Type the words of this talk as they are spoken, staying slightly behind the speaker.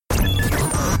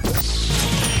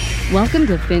Welcome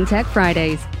to FinTech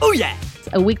Fridays. Oh yeah!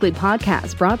 A weekly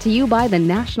podcast brought to you by the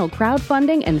National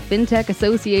Crowdfunding and FinTech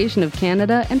Association of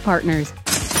Canada and partners.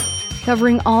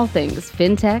 Covering all things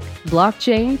FinTech,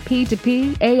 blockchain,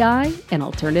 P2P, AI, and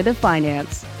alternative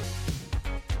finance.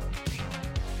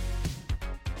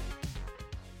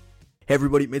 Hey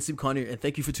everybody, Mitsim Khan here, and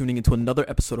thank you for tuning into another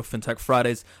episode of FinTech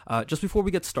Fridays. Just before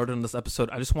we get started on this episode,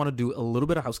 I just want to do a little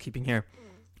bit of housekeeping here.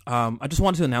 I just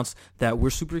wanted to announce that we're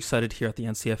super excited here at the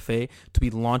NCFA to be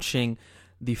launching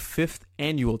the 5th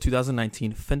annual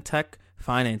 2019 FinTech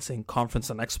Financing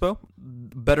Conference and Expo,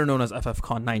 better known as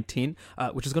FFCon 19,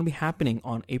 which is going to be happening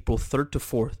on April 3rd to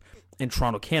 4th in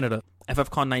Toronto, Canada.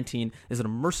 FFCon 19 is an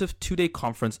immersive 2-day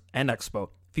conference and expo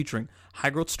featuring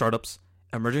high-growth startups,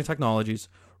 emerging technologies,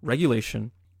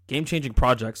 regulation, game-changing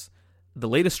projects, the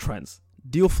latest trends,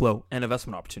 deal flow, and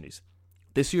investment opportunities.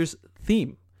 This year's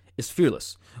theme is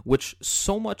Fearless, which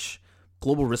so much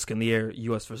global risk in the air,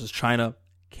 US versus China,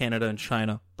 Canada and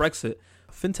China, Brexit,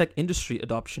 fintech industry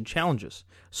adoption challenges,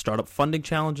 startup funding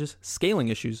challenges, scaling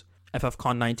issues.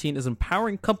 FFCon 19 is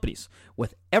empowering companies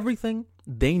with everything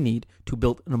they need to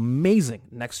build an amazing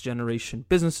next generation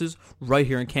businesses right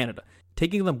here in Canada,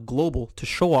 taking them global to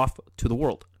show off to the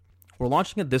world. We're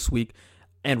launching it this week,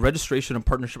 and registration and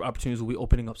partnership opportunities will be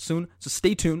opening up soon, so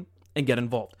stay tuned and get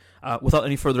involved. Without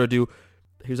any further ado,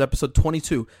 here's episode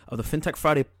 22 of the FinTech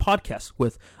Friday podcast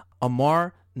with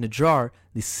Amar Najjar,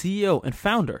 the CEO and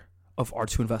founder of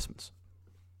R2 Investments.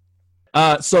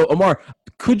 So Amar,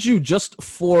 could you just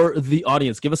for the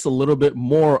audience give us a little bit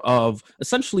more of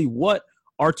essentially what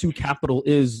R2 Capital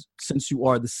is, since you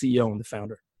are the CEO and the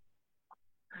founder?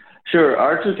 Sure.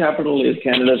 R2 Capital is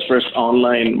Canada's first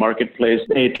online marketplace,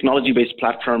 a technology-based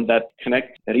platform that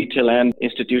connects retail and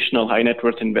institutional high net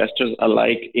worth investors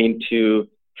alike into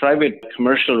private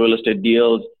commercial real estate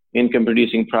deals,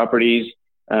 income-producing properties,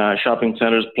 shopping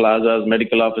centers, plazas,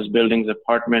 medical office buildings,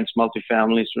 apartments,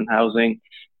 multifamily, student housing,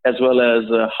 as well as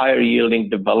higher-yielding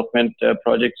development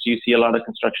projects. You see a lot of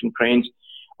construction cranes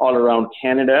all around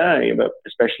Canada,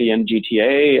 especially in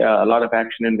GTA, a lot of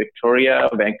action in Victoria,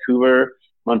 Vancouver,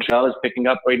 Montreal is picking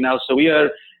up right now. So we are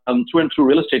through and through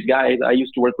real estate guys. I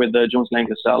used to work with Jones Lang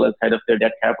LaSalle as head of their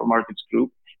debt capital markets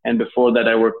group. And before that,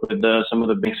 I worked with some of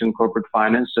the banks in corporate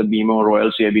finance, BMO,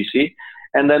 Royal, CIBC.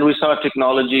 And then we saw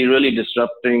technology really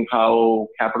disrupting how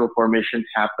capital formation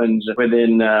happens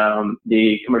within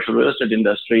the commercial real estate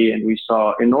industry. And we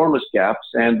saw enormous gaps.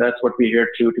 And that's what we're here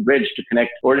to bridge, to connect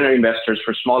ordinary investors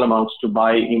for small amounts to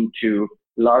buy into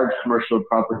large commercial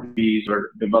properties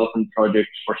or development projects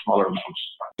for smaller amounts.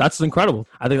 That's incredible.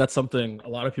 I think that's something a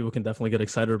lot of people can definitely get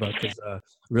excited about, because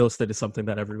real estate is something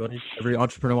that every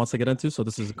entrepreneur wants to get into. So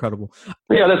this is incredible.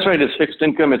 Yeah, that's right. It's fixed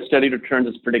income. It's steady returns.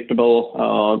 It's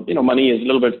predictable. Money is a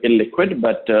little bit illiquid,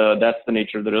 but that's the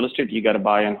nature of the real estate. You got to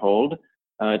buy and hold.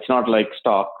 It's not like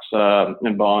stocks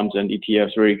and bonds and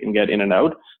ETFs where you can get in and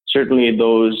out. Certainly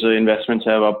those investments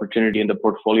have opportunity in the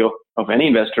portfolio of any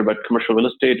investor, but commercial real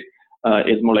estate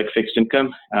is more like fixed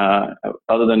income.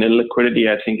 Other than illiquidity,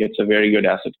 I think it's a very good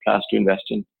asset class to invest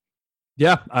in.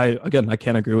 Yeah, I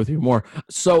can't agree with you more.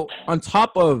 So on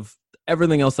top of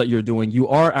everything else that you're doing, you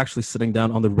are actually sitting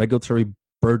down on the Regulatory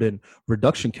Burden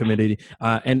Reduction Committee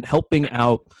and helping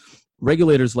out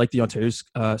regulators like the Ontario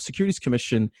Securities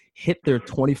Commission hit their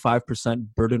 25%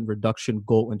 burden reduction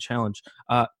goal and challenge.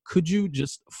 Could you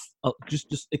just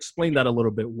explain that a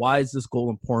little bit? Why is this goal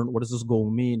important? What does this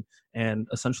goal mean? And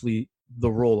essentially the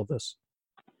role of this.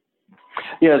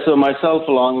 Yeah, so myself,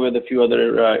 along with a few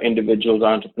other individuals,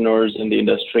 entrepreneurs in the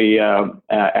industry at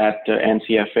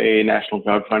NCFA, National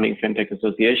Crowdfunding Fintech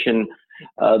Association,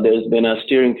 there's been a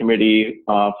steering committee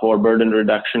for burden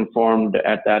reduction formed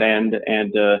at that end.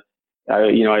 And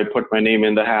I put my name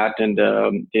in the hat, and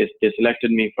they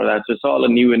selected me for that. So it's all a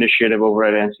new initiative over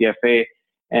at NCFA.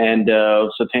 And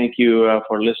so thank you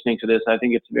for listening to this. I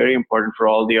think it's very important for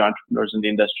all the entrepreneurs in the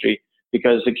industry,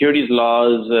 because securities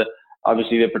laws,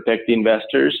 obviously they protect the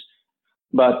investors,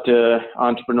 but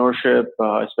entrepreneurship,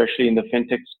 especially in the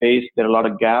fintech space, there are a lot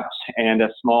of gaps, and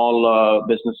small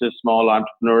businesses, small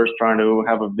entrepreneurs trying to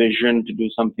have a vision to do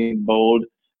something bold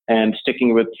and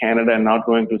sticking with Canada and not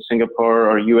going to Singapore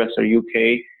or US or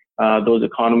UK. Those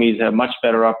economies have much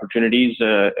better opportunities,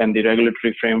 and the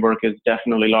regulatory framework is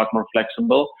definitely a lot more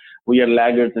flexible. We are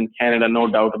laggards in Canada, no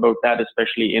doubt about that,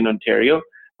 especially in Ontario.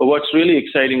 But what's really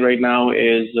exciting right now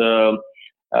is to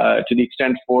the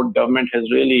extent Ford government has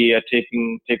really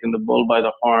taken the bull by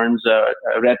the horns,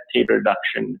 red tape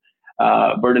reduction,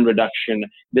 burden reduction.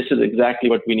 This is exactly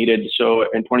what we needed. So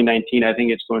in 2019, I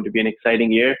think it's going to be an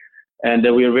exciting year. And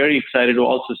we are very excited to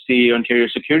also see Ontario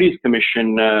Securities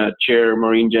Commission Chair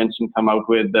Maureen Jensen come out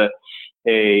with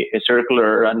a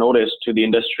circular notice to the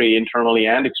industry internally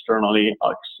and externally,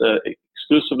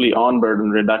 exclusively on burden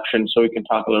reduction. So we can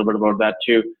talk a little bit about that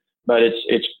too. But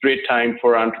it's great time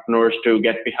for entrepreneurs to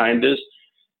get behind this,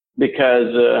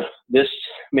 because this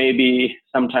may be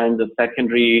sometimes a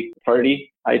secondary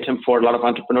priority item for a lot of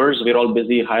entrepreneurs. We're all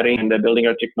busy hiring and building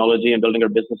our technology and building our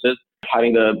businesses,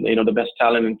 hiring the best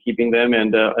talent and keeping them,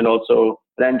 and also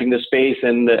renting the space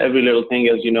and every little thing,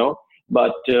 as you know.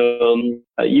 But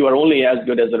you are only as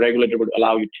good as the regulator would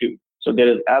allow you to. So there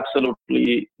is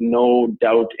absolutely no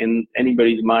doubt in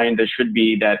anybody's mind there should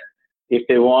be that if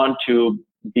they want to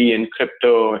be in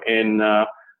crypto, in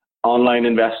online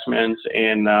investments,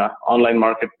 in online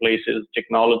marketplaces,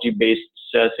 technology-based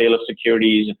sale of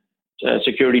securities,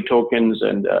 security tokens,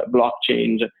 and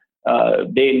blockchains,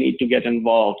 they need to get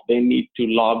involved. They need to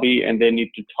lobby, and they need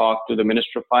to talk to the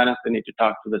Minister of Finance. They need to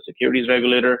talk to the securities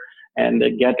regulator and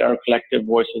get our collective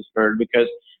voices heard, because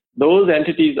those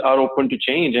entities are open to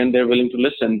change and they're willing to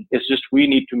listen. It's just we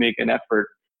need to make an effort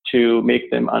to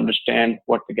make them understand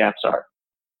what the gaps are.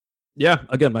 Yeah,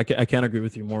 again, I can't agree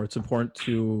with you more. It's important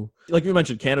to, like you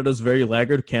mentioned, Canada's very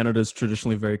laggard. Canada's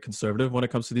traditionally very conservative when it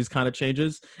comes to these kind of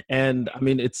changes. And I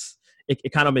mean, it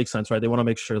kind of makes sense, right? They want to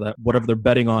make sure that whatever they're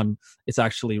betting on is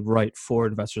actually right for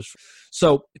investors.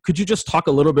 So could you just talk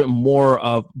a little bit more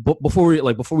of, before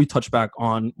we touch back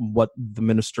on what the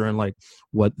minister and like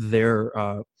what their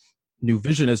new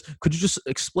vision is, could you just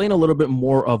explain a little bit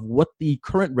more of what the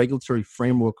current regulatory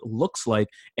framework looks like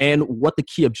and what the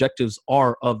key objectives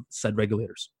are of said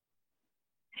regulators?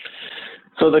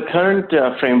 So the current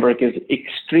framework is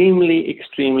extremely,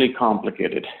 extremely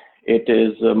complicated. It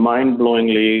is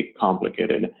mind-blowingly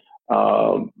complicated.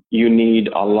 You need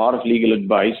a lot of legal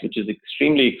advice, which is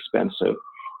extremely expensive.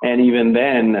 And even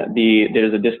then,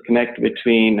 there's a disconnect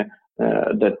between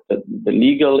the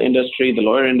legal industry, the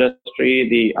lawyer industry,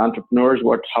 the entrepreneurs,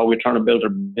 how we're trying to build our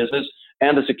business,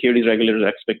 and the securities regulators'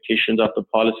 expectations of the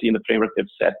policy and the framework they've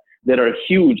set. That are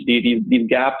huge. These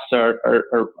gaps are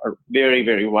very,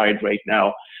 very wide right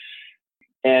now.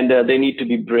 And they need to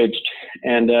be bridged.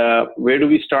 And where do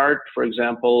we start? For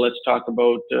example, let's talk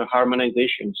about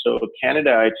harmonization. So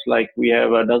Canada, it's like we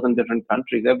have a dozen different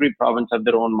countries. Every province have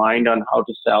their own mind on how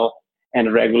to sell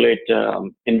and regulate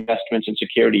investments in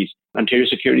securities. Ontario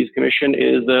Securities Commission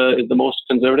is the most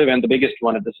conservative and the biggest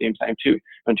one at the same time too.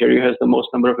 Ontario has the most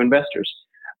number of investors.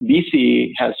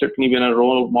 BC has certainly been a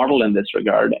role model in this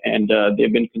regard, and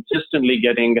they've been consistently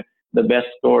getting the best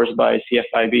scores by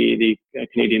CFIB, the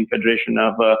Canadian Federation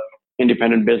of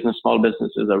Independent Business, Small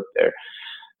Businesses out there.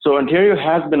 So Ontario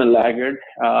has been a laggard.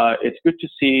 It's good to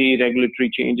see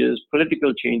regulatory changes,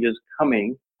 political changes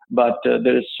coming, but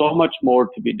there is so much more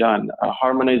to be done.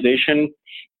 Harmonization,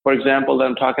 for example, that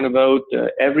I'm talking about,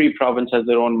 every province has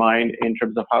their own mind in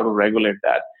terms of how to regulate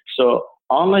that. So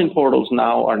online portals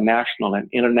now are national and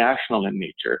international in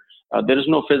nature. There is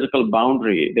no physical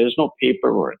boundary. There is no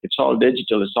paperwork. It's all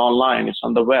digital. It's online. It's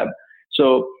on the web.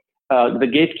 So the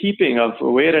gatekeeping of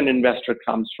where an investor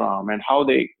comes from and how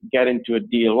they get into a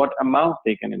deal, what amount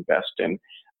they can invest in,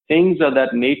 things of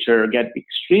that nature get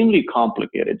extremely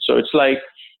complicated. So it's like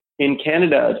in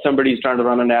Canada, if somebody's trying to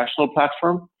run a national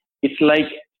platform, it's like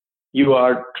you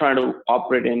are trying to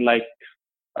operate in like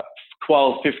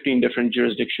 12, 15 different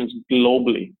jurisdictions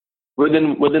globally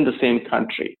within the same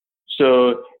country.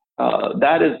 So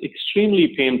that is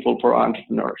extremely painful for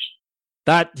entrepreneurs.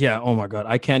 Oh my God,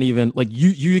 I can't even, like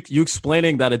you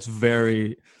explaining that it's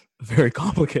very, very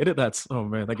complicated. Oh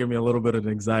man, that gave me a little bit of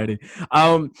anxiety.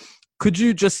 Could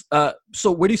you just,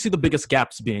 so where do you see the biggest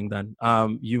gaps being then?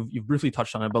 You've briefly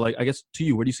touched on it, but like, I guess to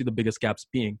you, where do you see the biggest gaps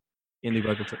being in the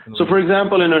regulatory? So for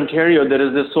example, in Ontario, there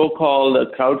is this so-called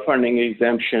crowdfunding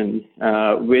exemption,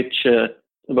 which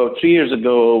about 3 years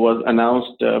ago was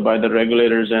announced by the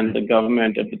regulators and the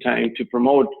government at the time to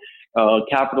promote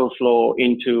capital flow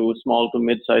into small to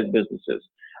mid-sized businesses.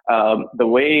 The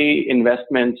way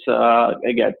investments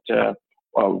get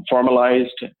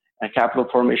formalized, capital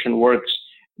formation works,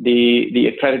 the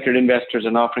accredited investors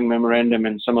and offering memorandum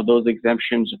and some of those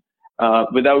exemptions,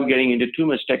 without getting into too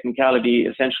much technicality,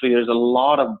 essentially there's a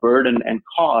lot of burden and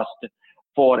cost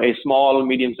for a small,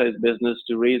 medium-sized business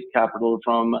to raise capital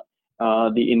from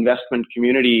the investment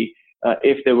community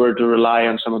if they were to rely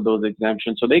on some of those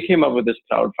exemptions. So they came up with this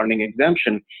crowdfunding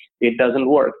exemption. It doesn't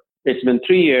work. It's been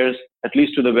 3 years, at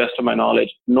least to the best of my knowledge,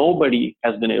 nobody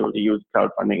has been able to use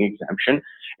crowdfunding exemption.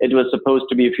 It was supposed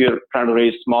to be, if you're trying to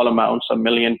raise small amounts, $1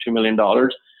 million, $2 million,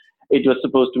 it was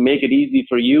supposed to make it easy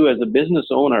for you as a business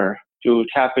owner to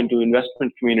tap into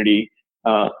investment community,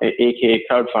 aka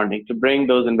crowdfunding, to bring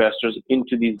those investors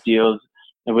into these deals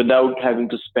without having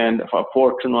to spend a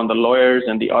fortune on the lawyers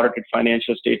and the audited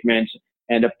financial statements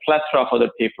and a plethora of other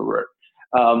paperwork.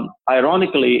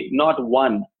 Ironically, not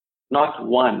one.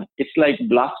 It's like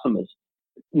blasphemous.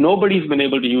 Nobody's been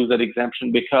able to use that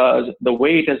exemption because the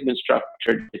way it has been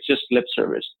structured, it's just lip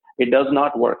service. It does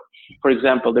not work. For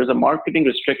example, there's a marketing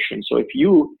restriction. So if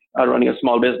you are running a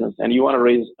small business and you want to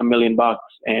raise $1 million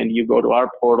and you go to our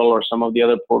portal or some of the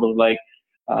other portals like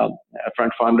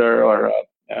Front Funder or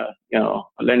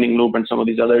Lending Loop and some of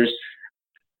these others,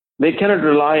 they cannot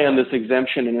rely on this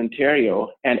exemption in Ontario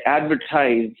and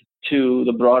advertise to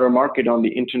the broader market on the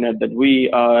internet that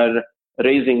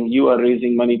you are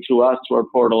raising money through us, through our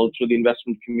portal, through the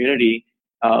investment community,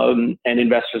 and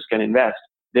investors can invest.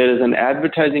 There is an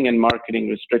advertising and marketing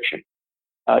restriction.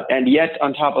 And yet,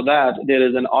 on top of that, there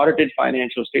is an audited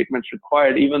financial statements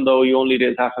required, even though you only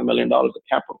raise $500,000 of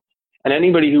capital. And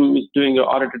anybody who is doing your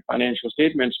audited financial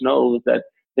statements knows that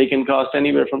they can cost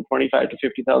anywhere from $25,000 to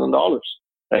 $50,000,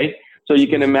 right? So you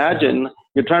can imagine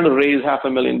you're trying to raise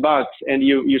 $500,000 and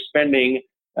you're spending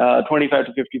 $25,000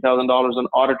 to $50,000 on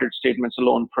audited statements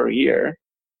alone per year,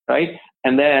 right?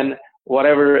 And then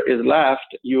whatever is left,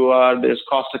 there's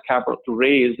cost of capital to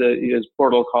raise, there's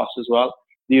portal costs as well,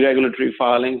 the regulatory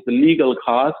filings, the legal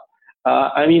costs.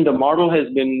 The model has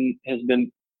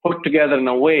been put together in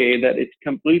a way that it's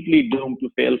completely doomed to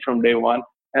fail from day one,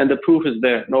 and the proof is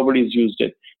there. Nobody's used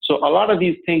it. So a lot of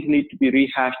these things need to be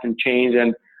rehashed and changed,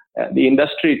 and the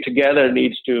industry together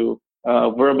needs to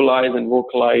verbalize and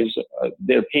vocalize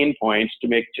their pain points to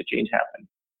make the change happen.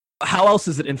 How else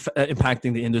is it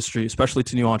impacting the industry, especially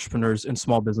to new entrepreneurs in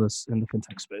small business in the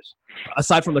fintech space,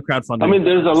 aside from the crowdfunding?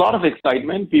 There's a lot of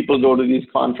excitement. People go to these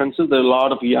conferences. There are a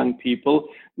lot of young people.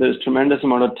 There's tremendous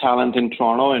amount of talent in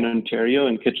Toronto and Ontario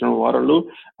and Kitchener-Waterloo.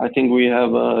 I think we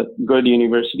have good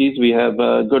universities. We have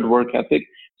a good work ethic.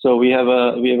 So we have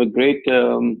a great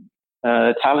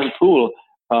talent pool.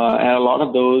 And a lot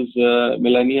of those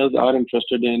millennials are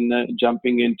interested in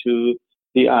jumping into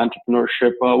the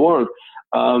entrepreneurship world.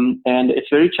 And it's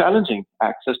very challenging.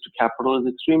 Access to capital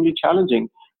is extremely challenging.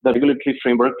 The regulatory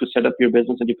framework to set up your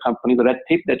business and your company, the red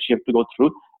tape that you have to go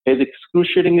through is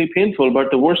excruciatingly painful.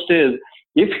 But the worst is,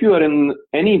 if you are in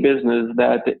any business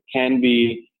that can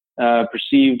be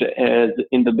perceived as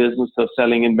in the business of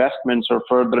selling investments or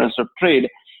furtherance of trade,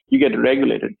 you get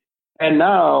regulated. And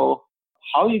now,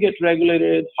 how you get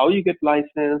regulated, how you get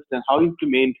licensed, and how you have to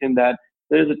maintain that,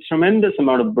 there's a tremendous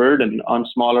amount of burden on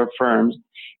smaller firms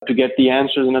to get the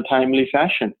answers in a timely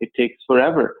fashion. It takes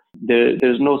forever.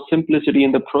 There's no simplicity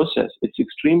in the process. It's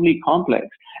extremely complex,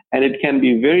 and it can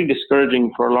be very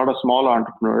discouraging for a lot of small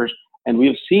entrepreneurs. And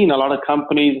we've seen a lot of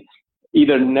companies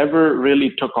either never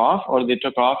really took off, or they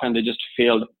took off and they just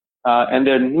failed. And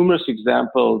there are numerous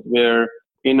examples where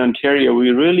in Ontario,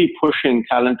 we're really pushing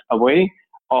talent away,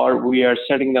 or we are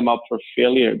setting them up for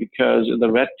failure because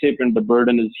the red tape and the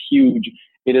burden is huge.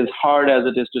 It is hard as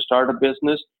it is to start a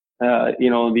business.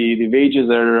 The wages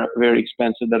are very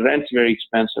expensive. The rent's very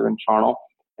expensive in Toronto.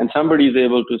 And somebody is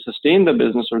able to sustain the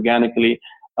business organically.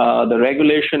 The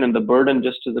regulation and the burden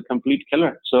just is a complete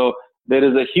killer. So there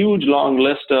is a huge long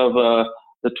list of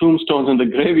the tombstones in the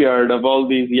graveyard of all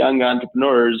these young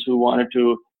entrepreneurs who wanted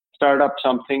to start up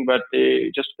something, but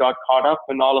they just got caught up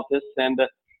in all of this, and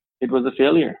it was a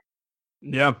failure.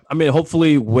 Yeah,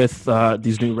 hopefully with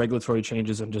these new regulatory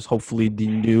changes and just hopefully the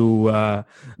new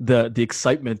the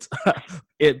excitement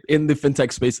in the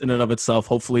fintech space in and of itself,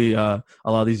 hopefully a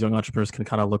lot of these young entrepreneurs can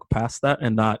kind of look past that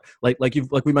and not like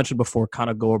we mentioned before, kind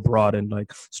of go abroad and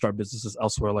like start businesses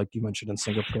elsewhere, like you mentioned in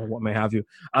Singapore, what may have you.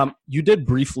 You did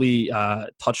briefly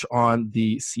touch on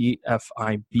the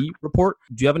CFIB report.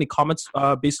 Do you have any comments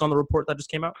based on the report that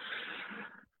just came out?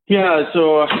 Yeah,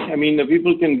 so the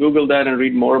people can Google that and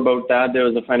read more about that. There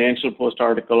was a Financial Post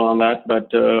article on that,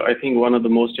 but I think one of the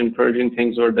most encouraging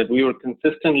things were that we were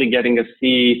consistently getting a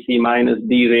C, C minus,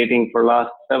 D rating for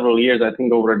last several years, I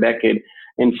think over a decade.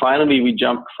 And finally, we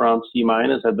jumped from C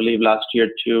minus, I believe, last year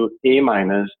to A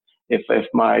minus, if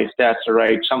my stats are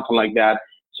right, something like that.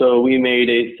 So we made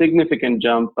a significant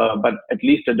jump, but at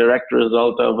least a direct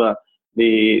result of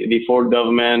the Ford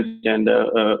government and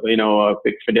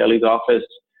Vic Fideli's office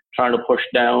trying to push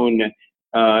down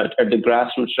at the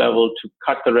grassroots level to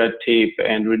cut the red tape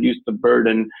and reduce the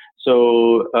burden.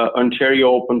 So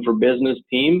Ontario Open for Business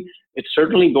team, it's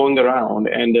certainly going around.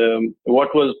 And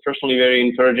what was personally very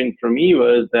encouraging for me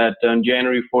was that on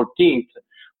January 14th,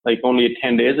 like only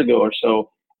 10 days ago or so,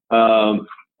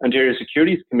 Ontario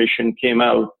Securities Commission came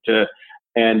out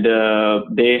and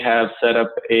they have set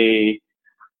up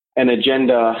an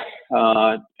agenda,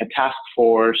 a task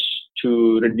force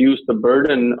to reduce the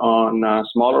burden on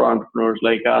smaller entrepreneurs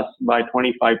like us by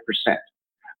 25%.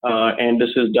 And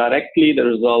this is directly the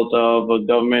result of the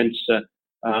government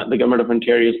of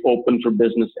Ontario's Open for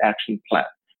Business Action Plan.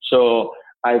 So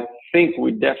I think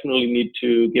we definitely need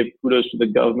to give kudos to the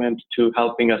government to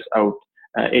helping us out.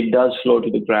 It does flow to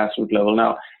the grassroots level.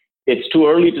 Now, it's too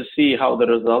early to see how the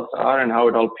results are and how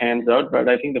it all pans out, but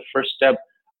I think the first step,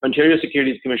 Ontario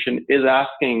Securities Commission is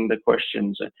asking the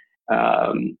questions.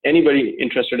 Anybody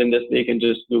interested in this, they can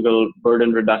just Google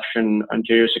burden reduction,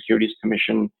 Ontario Securities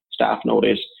Commission staff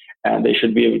notice, and they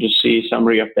should be able to see a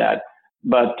summary of that.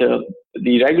 But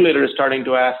the regulator is starting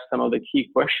to ask some of the key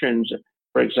questions.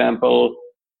 For example,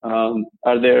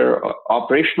 are there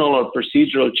operational or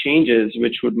procedural changes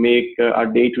which would make our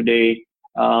day-to-day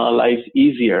lives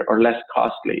easier or less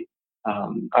costly?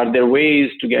 Are there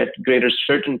ways to get greater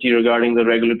certainty regarding the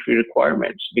regulatory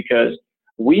requirements? Because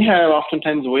we have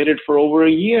oftentimes waited for over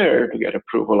a year to get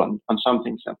approval on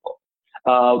something simple,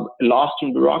 lost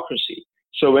in bureaucracy.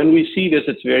 So when we see this,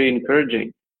 it's very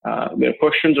encouraging. There are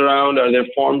questions around, are there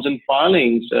forms and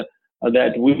filings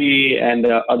that we and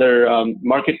other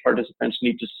market participants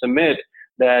need to submit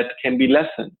that can be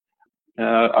lessened?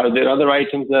 Are there other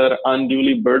items that are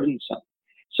unduly burdensome?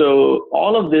 So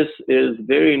all of this is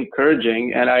very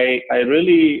encouraging, and I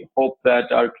really hope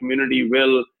that our community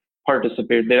will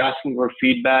participate. They're asking for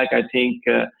feedback. I think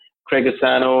Craig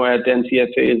Asano at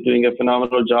NCFA is doing a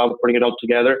phenomenal job of putting it all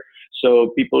together.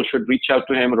 So people should reach out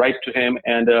to him, write to him,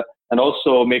 and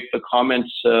also make the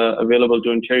comments available to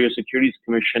Ontario Securities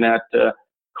Commission at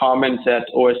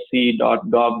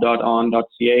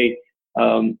comments@osc.gov.on.ca.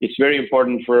 It's very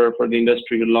important for the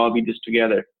industry to lobby this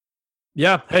together.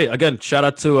 Yeah. Hey, again, shout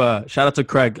out to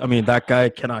Craig. I mean, that guy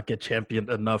cannot get championed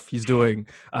enough. He's doing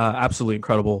absolutely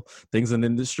incredible things in the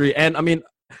industry. And I mean,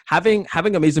 having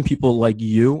amazing people like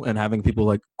you and having people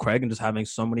like Craig and just having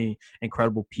so many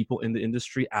incredible people in the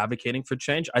industry advocating for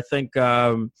change, I think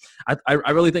I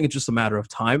really think it's just a matter of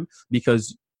time,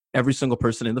 because every single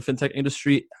person in the fintech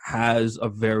industry has a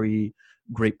very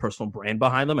great personal brand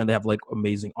behind them, and they have like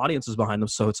amazing audiences behind them.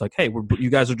 So it's like, hey, you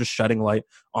guys are just shedding light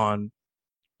on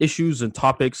issues and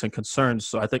topics and concerns.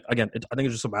 So I think, again, I think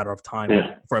it's just a matter of time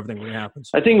for everything to happen.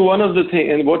 I think one of the things,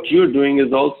 and what you're doing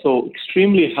is also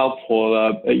extremely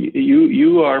helpful.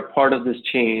 You are part of this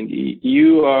change.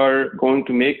 You are going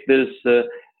to make this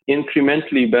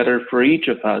incrementally better for each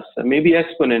of us, maybe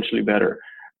exponentially better.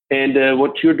 And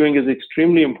what you're doing is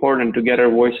extremely important to get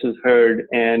our voices heard.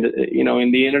 And,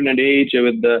 in the internet age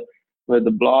with the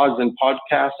blogs and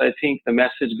podcasts, I think the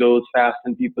message goes fast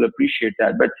and people appreciate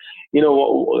that. But,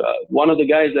 one of the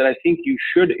guys that I think you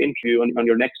should interview on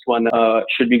your next one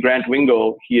should be Grant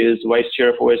Wingo. He is Vice Chair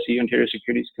of OSC, Ontario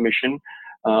Securities Commission.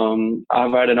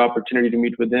 I've had an opportunity to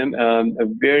meet with him. A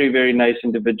very, very nice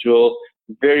individual,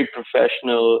 very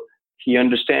professional. He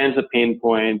understands the pain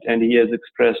point, and he has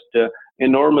expressed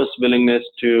enormous willingness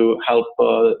to help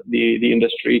the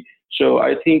industry. So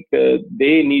I think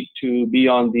they need to be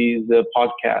on these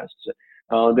podcasts.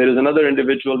 There is another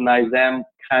individual, Nizam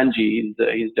Kanji.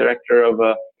 He's director of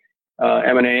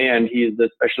M&A, and he is the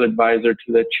special advisor to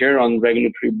the chair on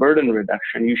regulatory burden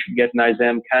reduction. You should get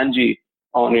Nizam Kanji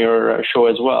on your show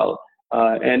as well.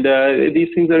 And these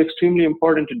things are extremely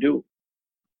important to do.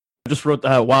 I just wrote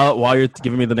that while you're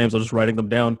giving me the names, I'm just writing them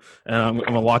down, and I'm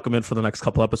going to lock them in for the next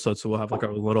couple episodes. So we'll have like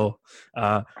our little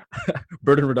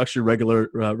burden reduction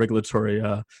regulatory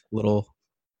little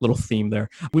theme there.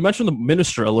 We mentioned the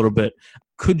minister a little bit.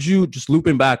 Could you, just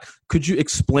looping back, could you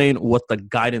explain what the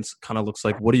guidance kind of looks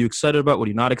like? What are you excited about? What are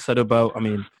you not excited about? I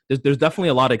mean, there's definitely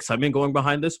a lot of excitement going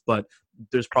behind this, but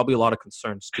there's probably a lot of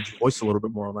concerns. Could you voice a little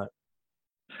bit more on that?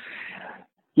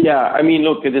 Yeah, I mean,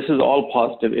 look, this is all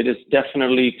positive. It is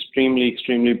definitely extremely,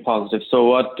 extremely positive. So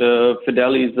what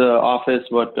Fideli's office,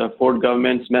 what Ford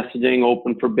government's messaging,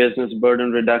 open for business,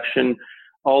 burden reduction,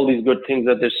 all these good things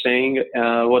that they're saying,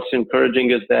 what's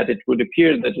encouraging is that it would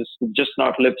appear that it's just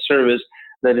not lip service,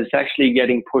 that it's actually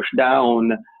getting pushed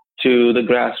down to the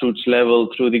grassroots level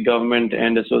through the government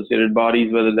and associated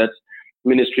bodies, whether that's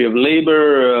Ministry of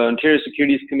Labor, Ontario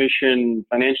Securities Commission,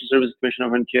 Financial Services Commission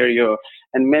of Ontario,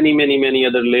 and many, many, many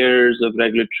other layers of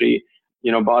regulatory,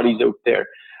 bodies out there.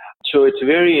 So it's a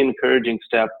very encouraging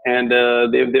step, and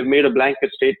they've made a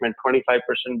blanket statement,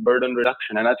 25% burden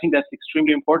reduction, and I think that's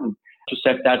extremely important to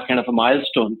set that kind of a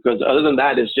milestone, because other than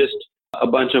that, it's just a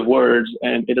bunch of words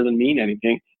and it doesn't mean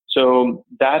anything. So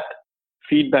that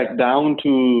feedback down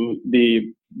to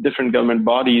the different government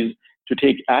bodies to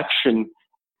take action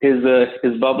is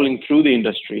bubbling through the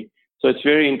industry. So it's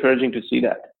very encouraging to see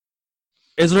that.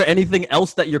 Is there anything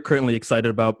else that you're currently excited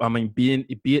about? I mean, be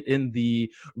it in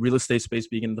the real estate space,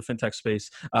 being in the fintech space.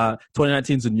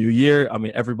 2019 is a new year. I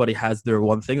mean, everybody has their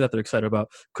one thing that they're excited about.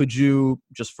 Could you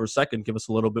just for a second give us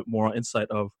a little bit more insight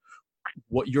of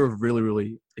what you're really,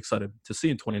 really excited to see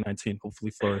in 2019,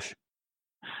 hopefully flourish?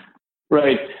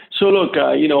 Right. So look,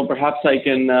 perhaps I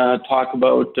can talk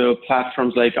about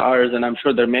platforms like ours, and I'm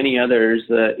sure there are many others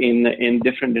in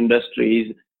different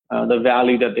industries, the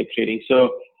value that they're creating.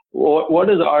 So what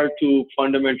does R2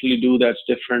 fundamentally do that's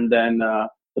different than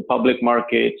the public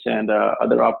markets and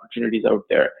other opportunities out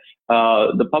there?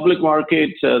 The public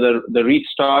markets, the REIT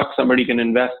stock, somebody can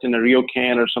invest in a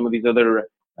RioCan or some of these other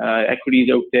equities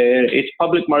out there. It's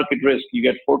public market risk. You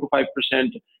get 4 to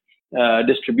 5%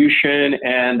 distribution,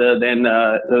 and then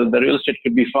the real estate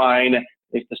could be fine.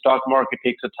 If the stock market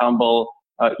takes a tumble,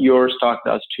 your stock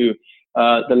does too.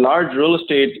 The large real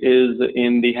estate is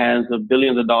in the hands of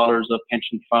billions of dollars of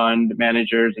pension fund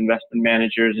managers, investment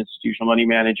managers, institutional money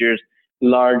managers,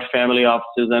 large family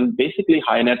offices, and basically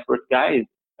high net worth guys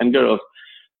and girls.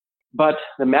 But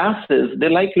the masses, they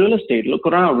like real estate. Look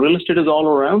around. Real estate is all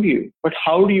around you. But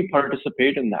how do you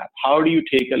participate in that? How do you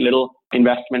take a little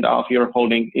investment of your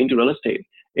holding into real estate?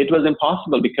 It was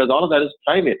impossible because all of that is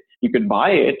private. You could buy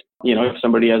it. If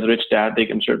somebody has a rich dad, they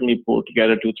can certainly pull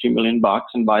together $2-3 million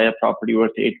and buy a property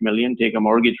worth $8 million, take a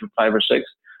mortgage for 5 or 6,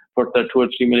 put the $2 or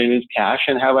 $3 million in cash,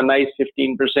 and have a nice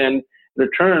 15%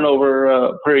 return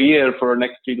over per year for the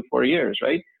next 3 to 4 years,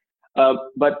 right?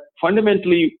 But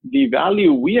fundamentally, the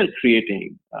value we are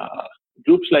creating,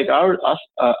 groups like ours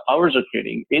are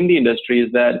creating in the industry,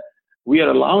 is that we are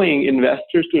allowing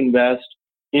investors to invest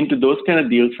into those kind of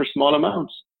deals for small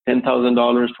amounts, $10,000,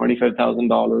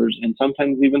 $25,000, and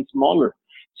sometimes even smaller.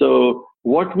 So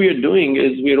what we are doing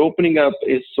is we're opening up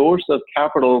a source of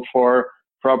capital for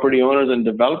property owners and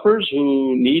developers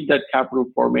who need that capital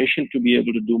formation to be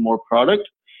able to do more product.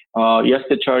 Yes,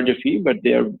 they charge a fee, but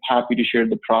they're happy to share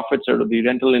the profits out of the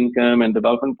rental income and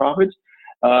development profits.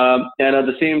 And at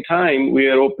the same time, we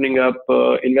are opening up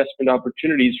investment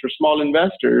opportunities for small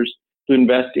investors to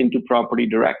invest into property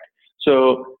direct.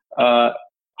 So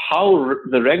how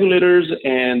the regulators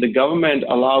and the government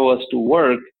allow us to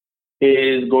work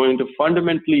is going to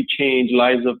fundamentally change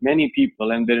lives of many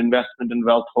people and their investment and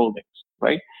wealth holdings,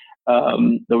 right?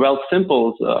 The Wealth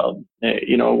Simples,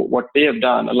 what they have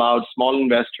done allowed small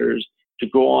investors to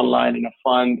go online in a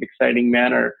fun, exciting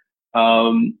manner.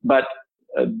 But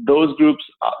those groups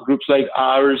like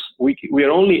ours, we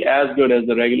are only as good as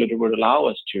the regulator would allow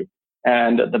us to.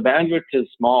 And the bandwidth is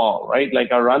small, right?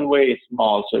 Like our runway is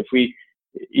small. So if we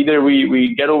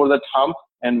get over that hump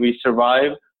and we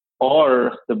survive,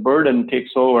 or the burden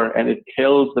takes over and it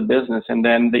kills the business, and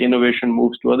then the innovation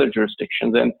moves to other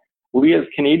jurisdictions. And we as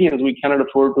Canadians, we cannot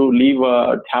afford to leave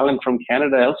talent from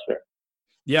Canada elsewhere.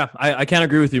 Yeah, I can't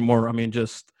agree with you more. I mean,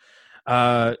 just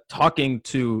talking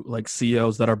to like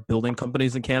CEOs that are building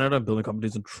companies in Canada, building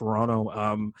companies in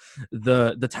Toronto,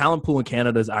 the talent pool in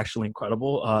Canada is actually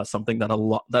incredible. Something that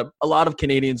a lot of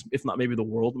Canadians, if not maybe the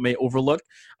world, may overlook.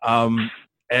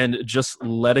 And just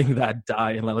letting that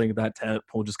die and letting that talent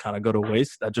pool just kind of go to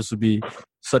waste, that just would be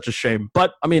such a shame.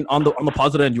 But I mean, on the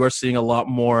positive end, you are seeing a lot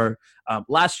more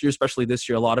last year, especially this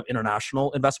year, a lot of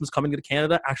international investments coming into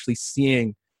Canada, actually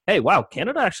seeing, hey, wow,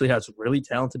 Canada actually has really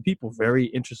talented people, very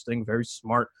interesting, very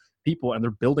smart people, and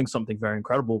they're building something very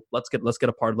incredible. Let's get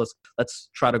a part of. Let's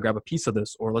try to grab a piece of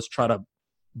this, or let's try to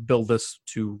build this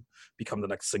to become the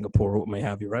next Singapore, or what may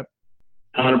have you, right?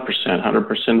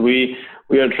 100%. We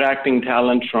are attracting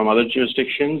talent from other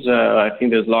jurisdictions. I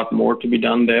think there's a lot more to be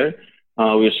done there.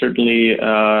 We are certainly,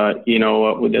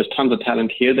 there's tons of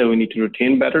talent here that we need to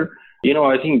retain better.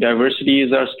 I think diversity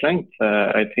is our strength.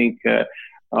 I think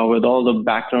with all the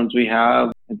backgrounds we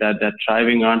have, that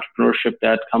thriving entrepreneurship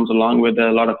that comes along with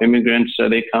a lot of immigrants,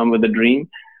 they come with a dream.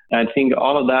 I think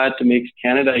all of that makes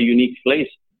Canada a unique place.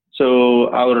 So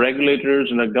our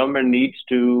regulators and our government needs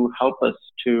to help us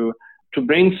to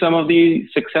bring some of the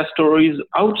success stories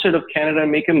outside of Canada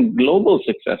and make them global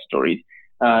success stories.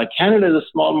 Canada is a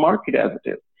small market as it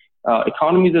is.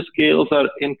 Economies of scales are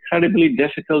incredibly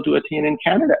difficult to attain in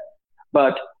Canada.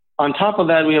 But on top of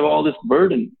that, we have all this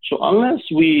burden. So unless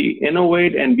we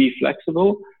innovate and be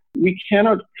flexible, we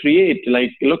cannot create,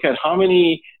 look at how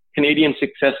many Canadian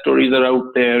success stories are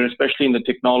out there, especially in the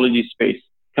technology space,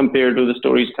 compared to the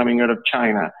stories coming out of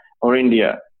China or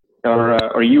India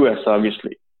or US,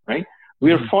 obviously, right?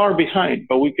 We are far behind,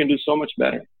 but we can do so much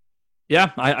better.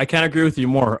 Yeah, I can't agree with you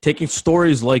more. Taking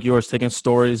stories like yours, taking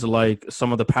stories like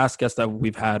some of the past guests that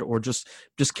we've had, or just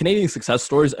Canadian success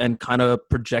stories and kind of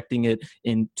projecting it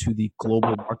into the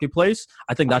global marketplace,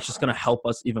 I think that's just going to help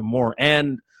us even more.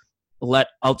 And let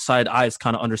outside eyes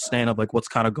kind of understand of like what's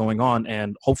kind of going on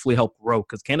and hopefully help grow.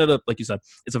 Because Canada, like you said,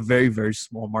 it's a very, very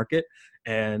small market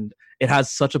and it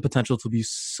has such a potential to be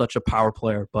such a power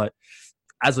player. But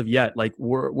as of yet, like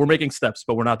we're making steps,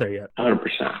 but we're not there yet. 100%.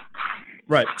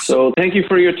 Right. So thank you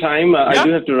for your time. I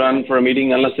do have to run for a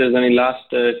meeting unless there's any last...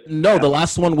 No, the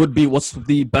last one would be, what's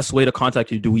the best way to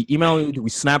contact you? Do we email you? Do we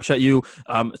Snapchat you?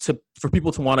 For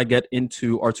people to want to get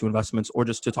into R2 Investments or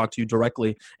just to talk to you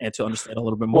directly and to understand a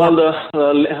little bit more?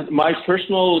 Well, my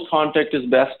personal contact is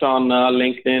best on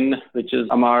LinkedIn, which is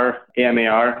Amar,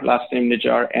 A-M-A-R, last name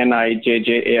Nijjar,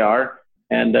 N-I-J-J-A-R.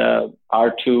 And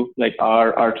R2, like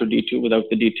R2D2 without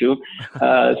the D2. So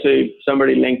if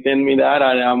somebody LinkedIn me that,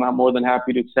 I'm more than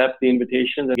happy to accept the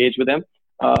invitations, engage with them.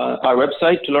 Our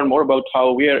website to learn more about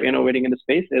how we are innovating in the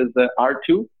space is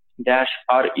r2-re.com.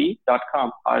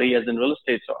 RE as in real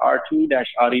estate, so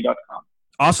r2-re.com.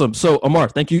 Awesome. So Amar,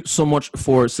 thank you so much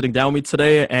for sitting down with me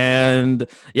today. And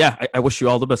yeah, I wish you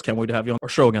all the best. Can't wait to have you on our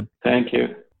show again. Thank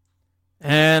you.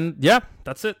 And yeah,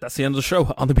 that's it. That's the end of the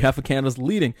show. On behalf of Canada's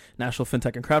leading National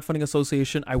FinTech and Crowdfunding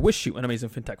Association, I wish you an amazing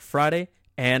FinTech Friday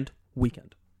and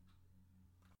weekend.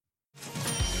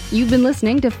 You've been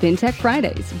listening to FinTech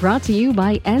Fridays, brought to you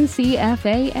by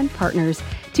NCFA and Partners.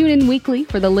 Tune in weekly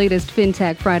for the latest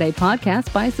FinTech Friday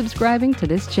podcast by subscribing to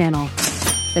this channel.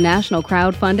 The National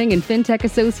Crowdfunding and FinTech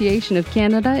Association of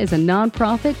Canada is a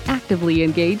nonprofit actively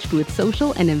engaged with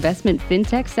social and investment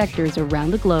FinTech sectors around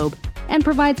the globe, and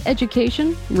provides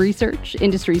education, research,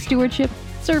 industry stewardship,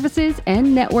 services, and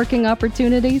networking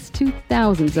opportunities to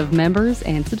thousands of members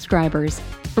and subscribers.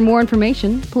 For more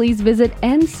information, please visit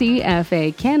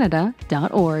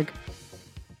ncfacanada.org.